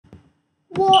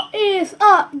What is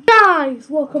up, guys?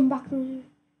 Welcome back.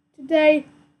 Today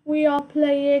we are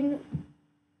playing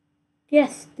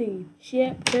Guesty,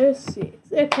 chapter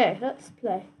 6. Okay, let's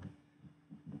play.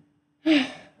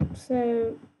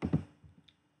 So,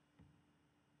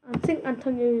 I think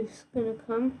Antonio's gonna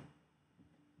come.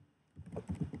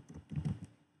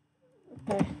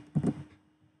 Okay,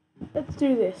 let's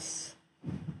do this.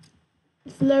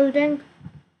 It's loading.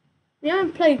 We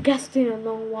haven't played Guesty in a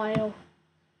long while.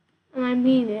 And I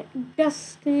mean it.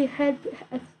 Guesty head.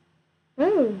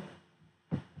 Oh.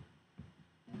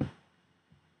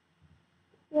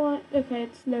 What? Okay,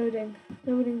 it's loading.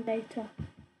 Loading data.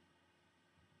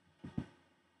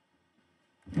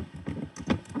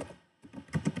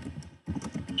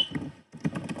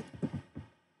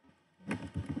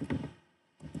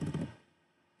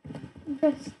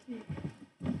 Guesty.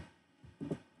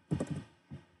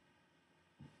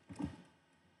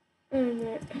 Oh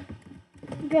no.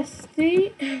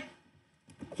 Guesty.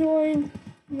 Join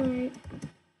my.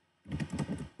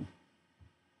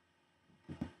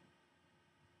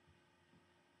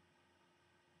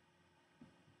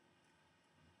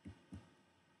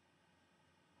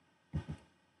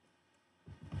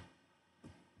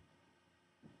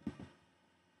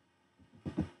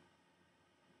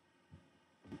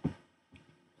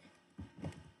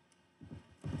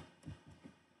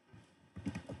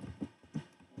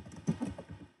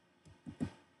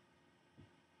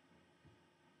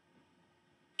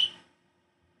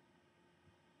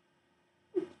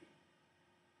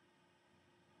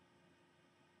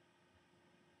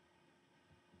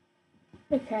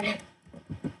 Okay.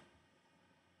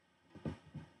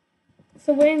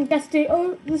 So we're in Guesty.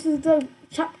 Oh, this is the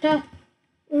chapter.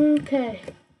 Okay.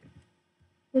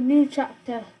 The new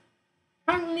chapter.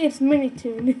 Apparently it's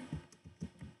Minitoon.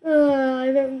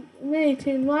 I don't.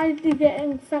 Minitoon, why did you get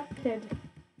infected?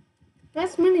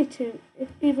 That's Minitoon,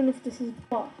 even if this is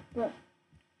bot, but.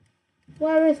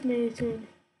 Where is Minitoon?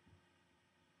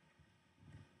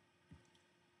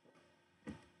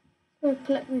 I'm gonna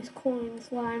collect these coins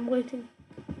while I'm waiting.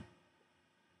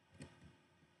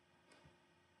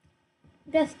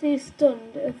 Guesty's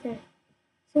stunned. Okay.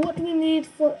 So what do we need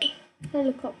for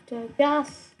helicopter?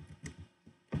 Gas.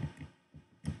 Do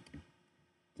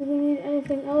we need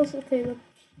anything else? Okay,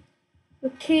 the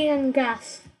key and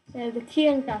gas. Yeah, the key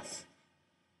and gas.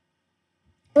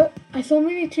 Oh, I saw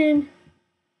Minitoon.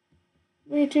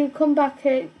 Minitoon, come back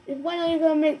here. When are you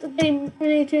gonna make the game,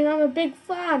 Minitoon? I'm a big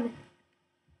fan.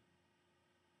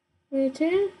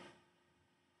 Minitoon?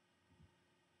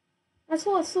 I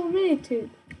saw Minitoon.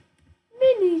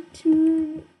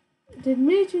 Minitoon. Did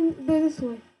Minitoon go this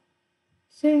way?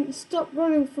 So stop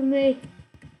running from me.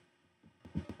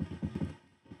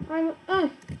 I'm.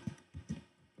 Oh.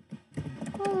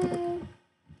 Hello.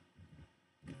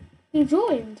 He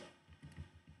joined.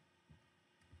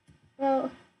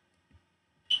 Well.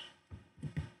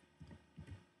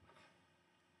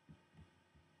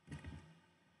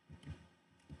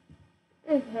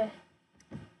 Okay.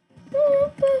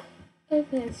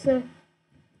 Okay, so.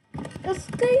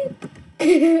 Escape!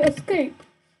 Escape!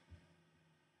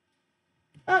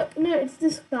 Oh, no, it's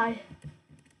this guy.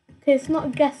 Okay, it's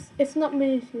not it's not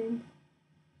Minitoon.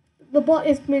 The bot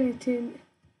is Minitoon.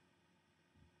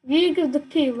 You give the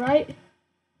key, right?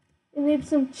 You need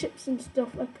some chips and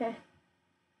stuff, okay.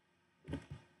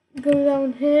 Go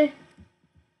down here.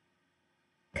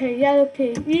 Okay, yellow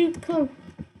key. You come.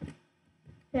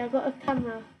 Yeah, I got a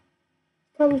camera.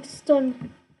 Probably to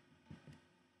stun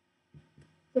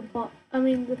the bot. I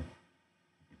mean the.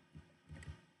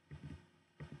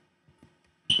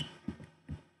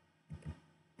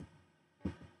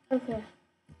 Okay.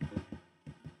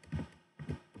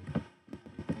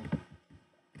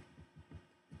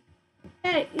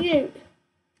 Hey, you.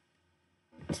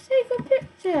 Take a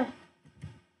picture.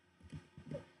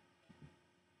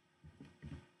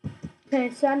 Okay,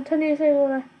 so Antonio's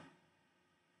over.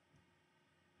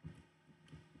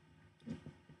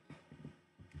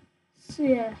 So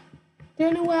yeah.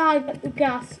 Don't know where I got the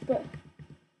gas, but.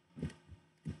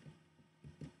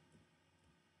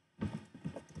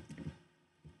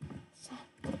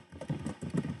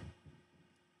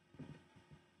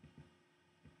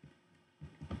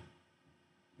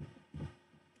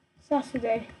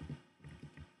 Saturday.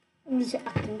 I'm just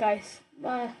acting, guys.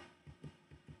 I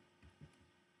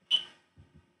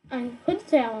could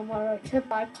say I'm a moderator,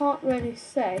 but I can't really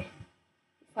say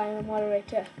if I'm a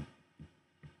moderator.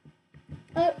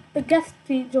 Oh, the guest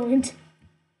feed joined.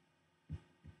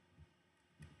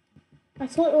 I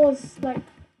thought it was like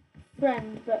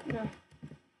friend, but no.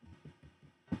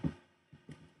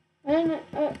 I don't know.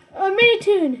 Oh,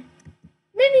 Minitoon!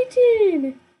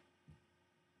 Minitoon!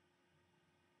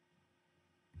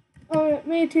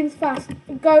 Minitoon's fast.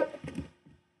 Go.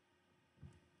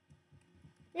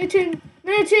 Minitoon.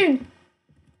 Minitoon.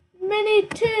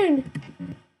 Minitoon.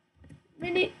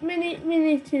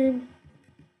 Minitoon.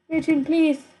 Minitoon,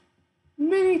 please.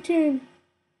 Minitoon.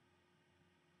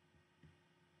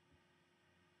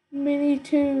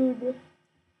 Minitoon.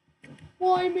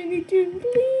 Why Minitoon?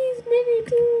 Please,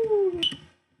 Minitoon.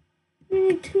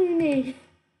 Minitoony.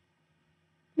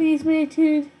 Please,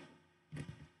 Minitoon.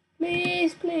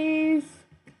 Please, please.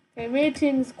 Okay,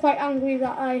 Minitoon's quite angry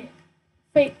that I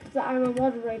faked that I'm a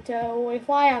moderator, or if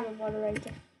I am a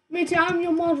moderator. Minitoon, I'm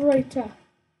your moderator.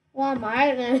 Well, am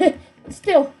I? I don't know. But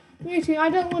still, Minitoon, I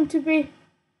don't want to be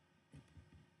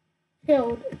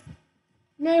killed.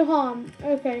 No harm.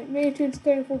 Okay, Minitoon's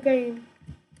going for game.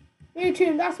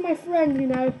 Minitoon, that's my friend, you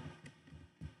know.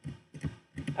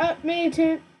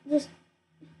 Minitoon, just...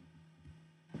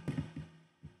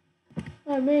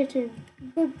 Oh, Minitoon.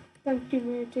 Good. Thank you,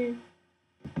 Minitoon.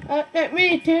 No,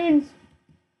 Minitoon.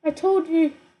 I told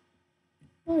you.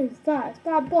 What is that? Is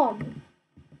that a bomb?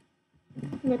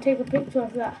 I'm going to take a picture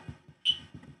of that.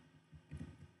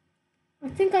 I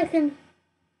think I can...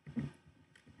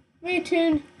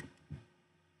 Minitoon.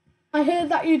 I heard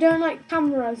that you don't like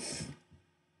cameras.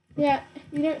 Yeah,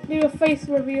 you don't do a face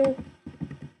reveal.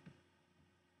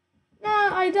 No,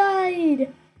 I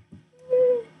died.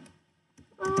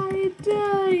 I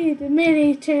died.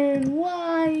 Minitoon,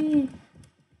 why?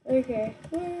 Okay.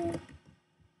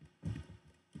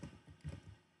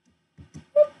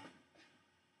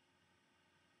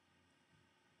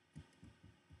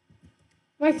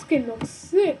 My skin looks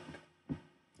sick.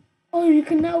 Oh, you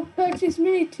can now purchase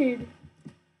Minitoon.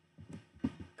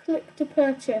 Click to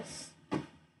purchase.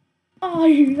 Oh,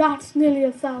 that's nearly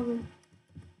 1,000.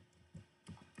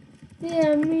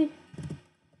 Yeah, me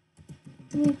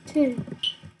too.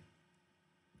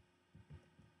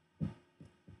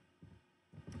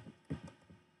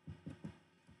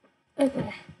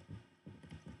 Okay.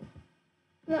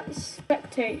 Let's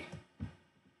spectate.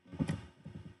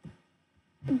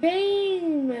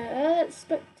 Game. Let's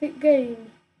spectate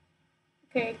game.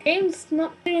 Okay, game's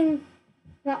not doing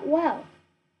that well.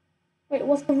 Wait,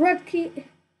 what's the red key?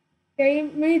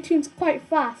 Game. Minitoon's quite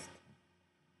fast.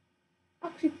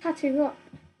 Actually catching up.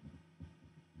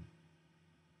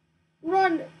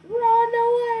 Run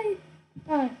away!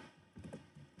 Oh.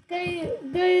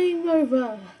 Game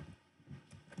over.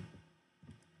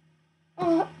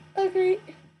 Oh, okay.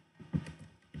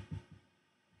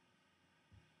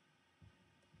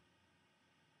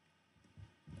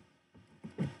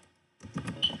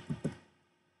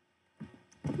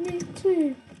 Me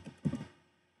too.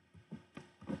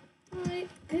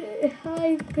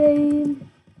 Hi, game.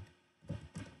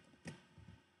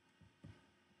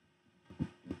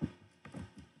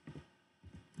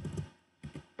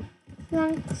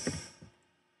 Thanks.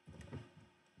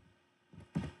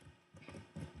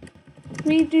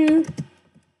 We do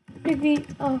piggy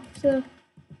after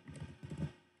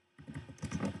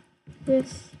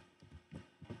this,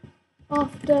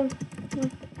 after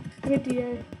my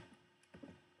video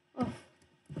off.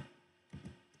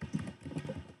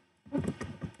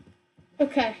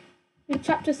 Okay, in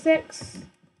chapter 6.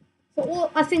 So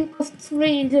all I think was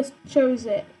 3 just chose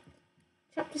it.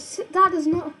 Chapter 6, that is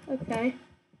not okay.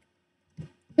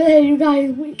 There you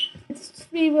guys, it's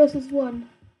 3 versus 1.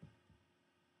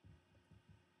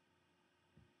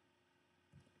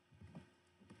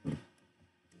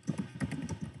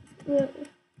 The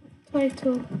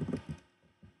title.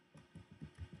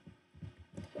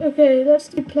 Okay, let's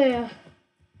do player.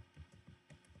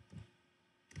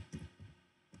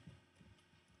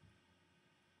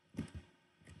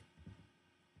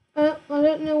 I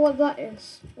don't know what that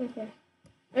is. Okay.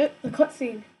 Oh, the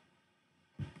cutscene.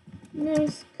 No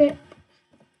skip.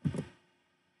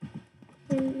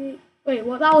 Wait,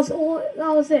 what? That was all?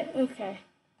 That was it? Okay.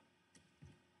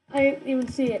 I didn't even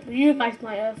see it, but you guys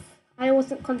might have. I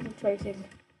wasn't concentrating.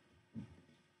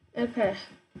 Okay.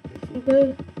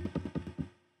 Go.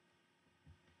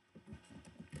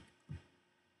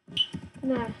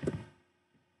 No.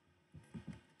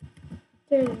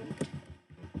 Don't.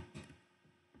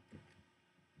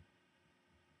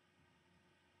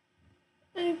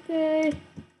 Okay.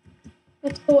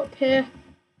 Let's go up here.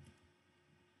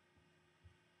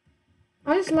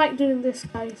 I just like doing this,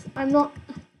 guys. I'm not.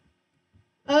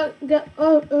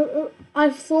 I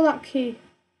saw that key.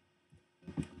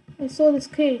 I saw this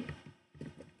key.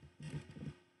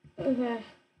 Okay.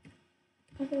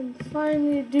 I can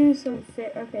finally do something.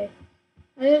 Okay.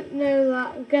 I didn't know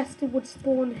that Guesty would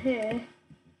spawn here.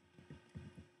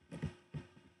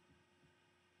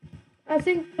 I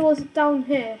think it was down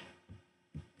here.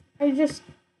 I just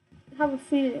have a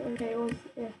feeling. Okay, it was,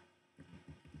 yeah.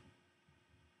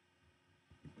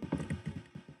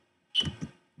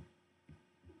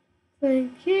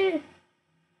 Thank you.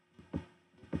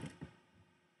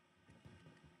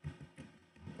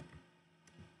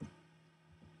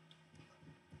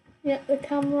 Yeah, the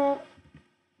camera.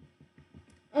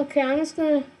 Okay, I'm just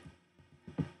gonna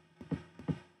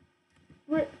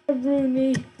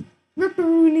rip-a-rooney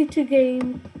to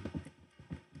game.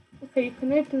 Okay, you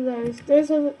can open those. Those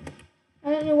are the,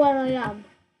 I don't know where I am.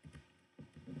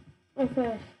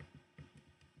 Okay.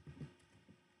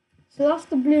 So that's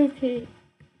the blue key.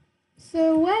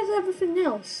 So where's everything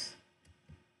else?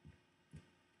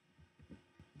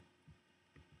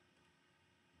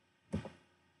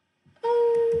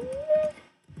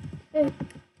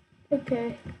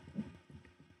 Okay.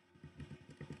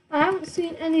 I haven't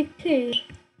seen any key.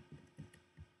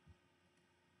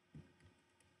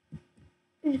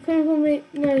 Is he coming for me?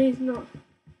 No, he's not.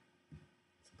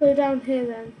 Let's go down here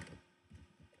then.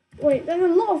 Wait, there's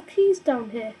a lot of keys down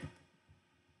here.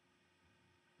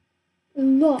 A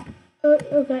lot. Oh,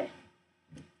 okay.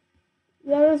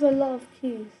 There is a lot of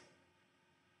keys.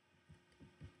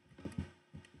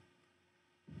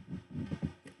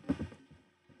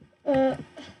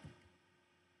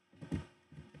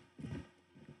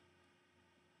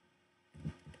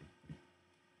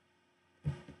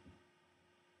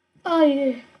 Oh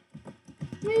yeah.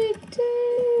 Me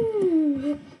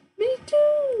too. Me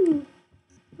too.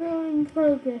 We're in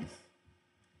progress.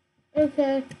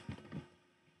 Okay.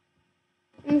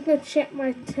 I'm gonna check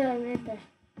my turn. Okay.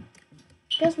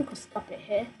 Guess we could stop it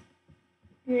here.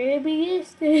 Really be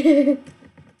used to.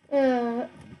 I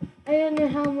don't know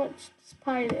how much this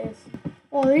pilot is.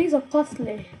 Oh, these are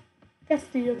costly.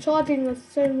 Guesty, you're charging us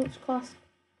so much cost.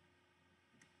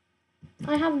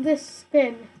 I have this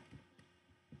spin.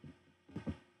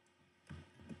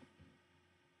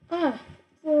 Ah,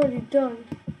 it's already done.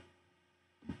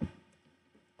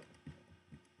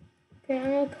 Okay, I'm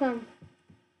gonna come.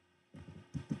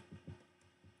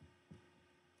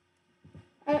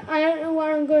 I don't know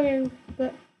where I'm going,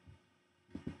 but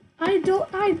I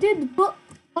did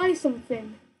buy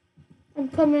something. I'm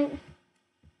coming.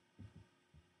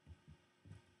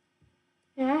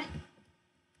 Yeah.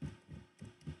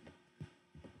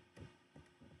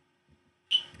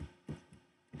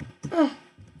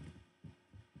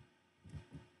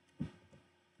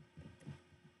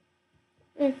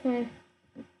 Okay.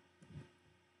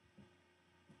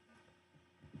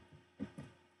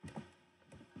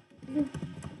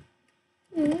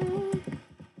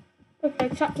 Okay,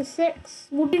 chapter 6.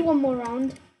 We'll do one more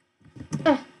round.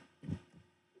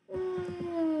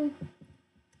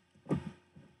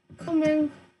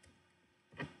 Coming.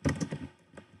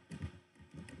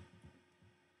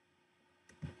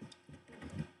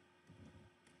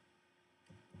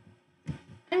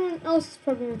 Everyone else is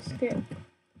probably gonna skip.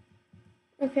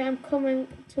 Okay, I'm coming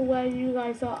to where you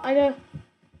guys are. I don't.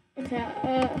 Okay,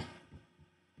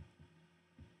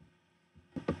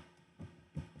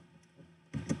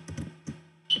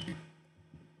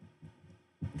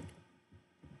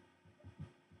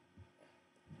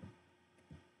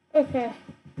 Okay.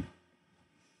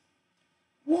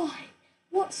 Why?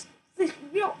 What's this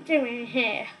yacht doing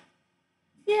here?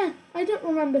 Yeah, I don't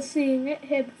remember seeing it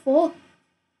here before.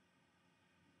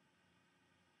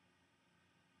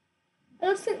 I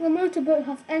don't think the motorboat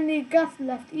has any gas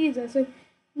left either, so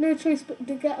no choice but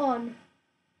to get on.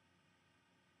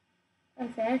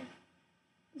 Okay.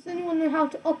 Does anyone know how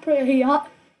to operate a yacht?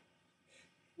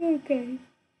 Okay.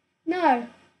 No,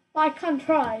 but I can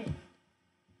try.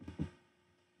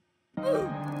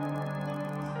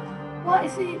 Why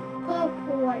is he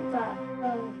purple like that?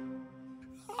 Oh.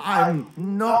 I'm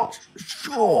not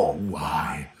sure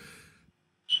why.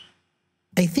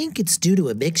 I think it's due to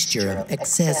a mixture of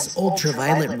excess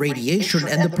ultraviolet radiation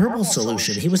and the purple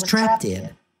solution he was trapped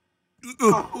in.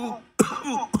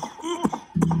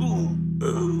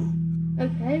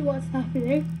 Okay, what's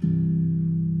happening?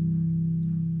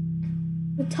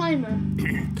 The timer.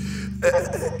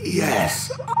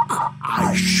 Yes,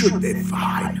 I should be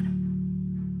fine.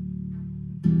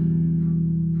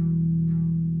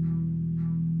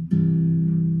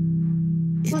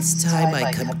 It's time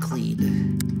I come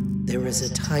clean. There is a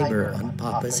timer on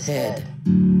Papa's head.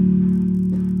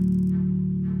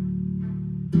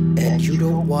 And you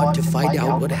don't want to find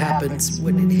out what happens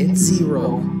when it hits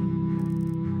 0.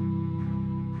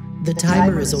 The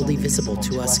timer is only visible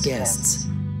to us guests.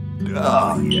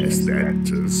 Ah, yes,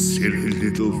 that silly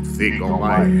little thing on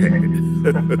my head.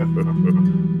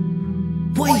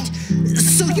 Wait,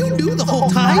 so you knew the whole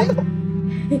time?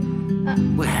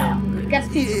 Well,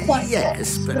 Guesty's quite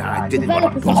yes, but I didn't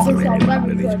want to bother developers are very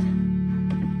anybody. good.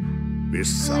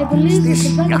 Besides, this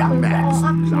young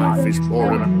man's life is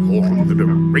more important than a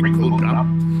wrinkled up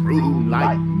prune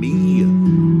like me.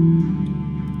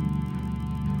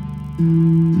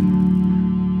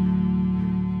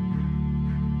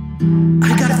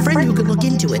 I got a friend who can look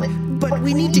into it, but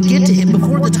we need to get to him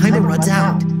before the timer runs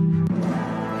out.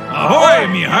 Ahoy,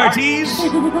 me hearties!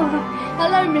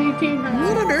 Hello, Minitoon Has.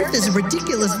 What on earth is a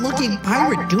ridiculous-looking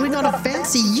pirate doing on a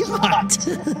fancy yacht?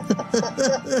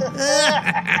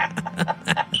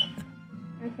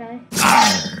 Okay.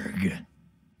 Arg!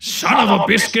 Son of a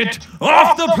biscuit,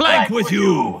 off the plank with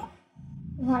you!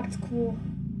 That's cool.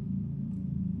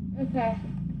 Okay.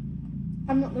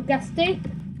 I'm not the Guesty.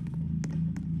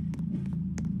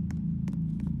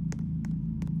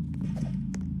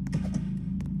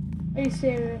 Are you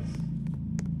serious?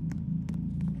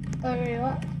 Oh, really?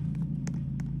 What?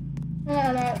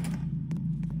 Hello.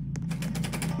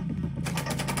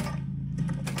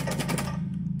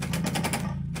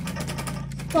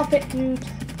 Stop it, dude.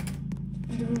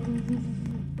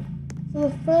 So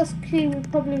the first key we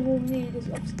probably will need is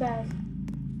upstairs.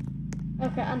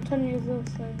 Okay, Antonio's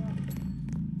also not.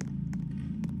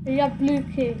 You have blue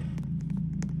key.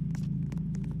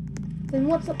 Then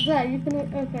what's up there? You can...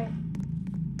 okay.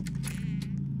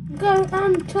 Go,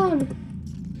 Anton!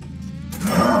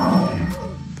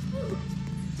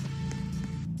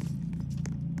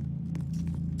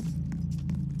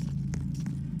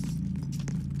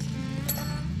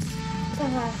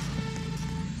 Okay.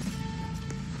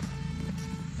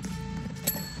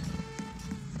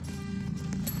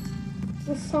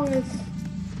 This song is...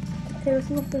 okay, there's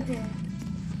nothing here.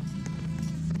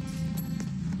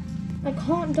 I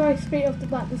can't die straight off the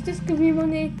bat. Does this give me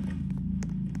money?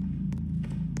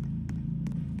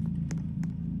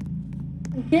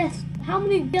 Yes. How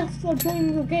many guests are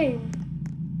joining the game?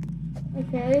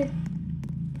 Okay.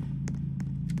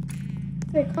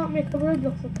 They can't make a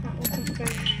Roblox account or something.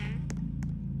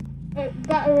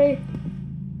 Battery.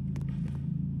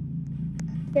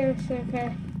 Finish,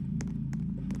 okay.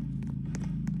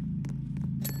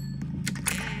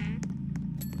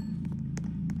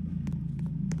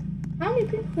 How many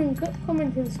people can come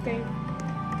into this game?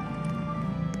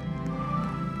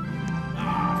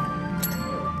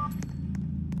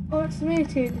 Oh, it's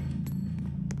muted.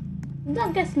 Did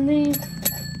that guest leave?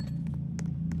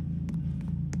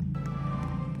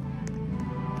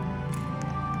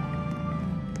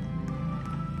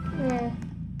 Yeah.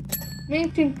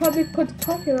 Minitoon probably could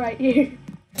copyright you.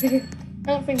 I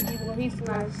don't think he will, he's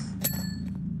nice.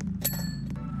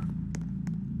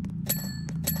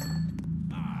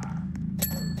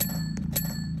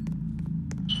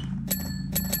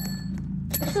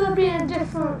 It should be a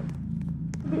different...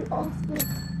 be awesome.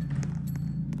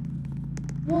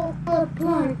 Walk the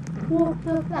plank, walk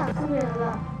the plank, something like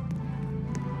that.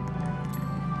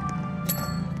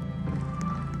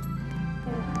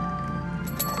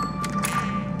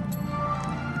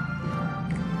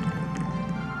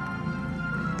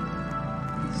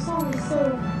 The song is so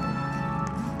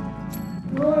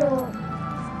royal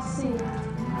scene.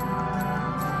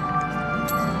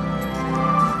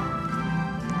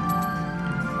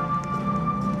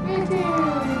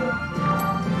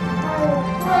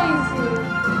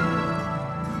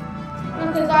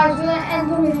 Okay guys, we're going to end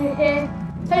the video here.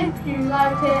 Hope you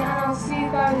liked it and I'll see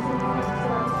you guys in the next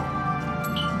one.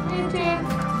 YouTube.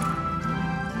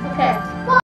 Okay. Bye.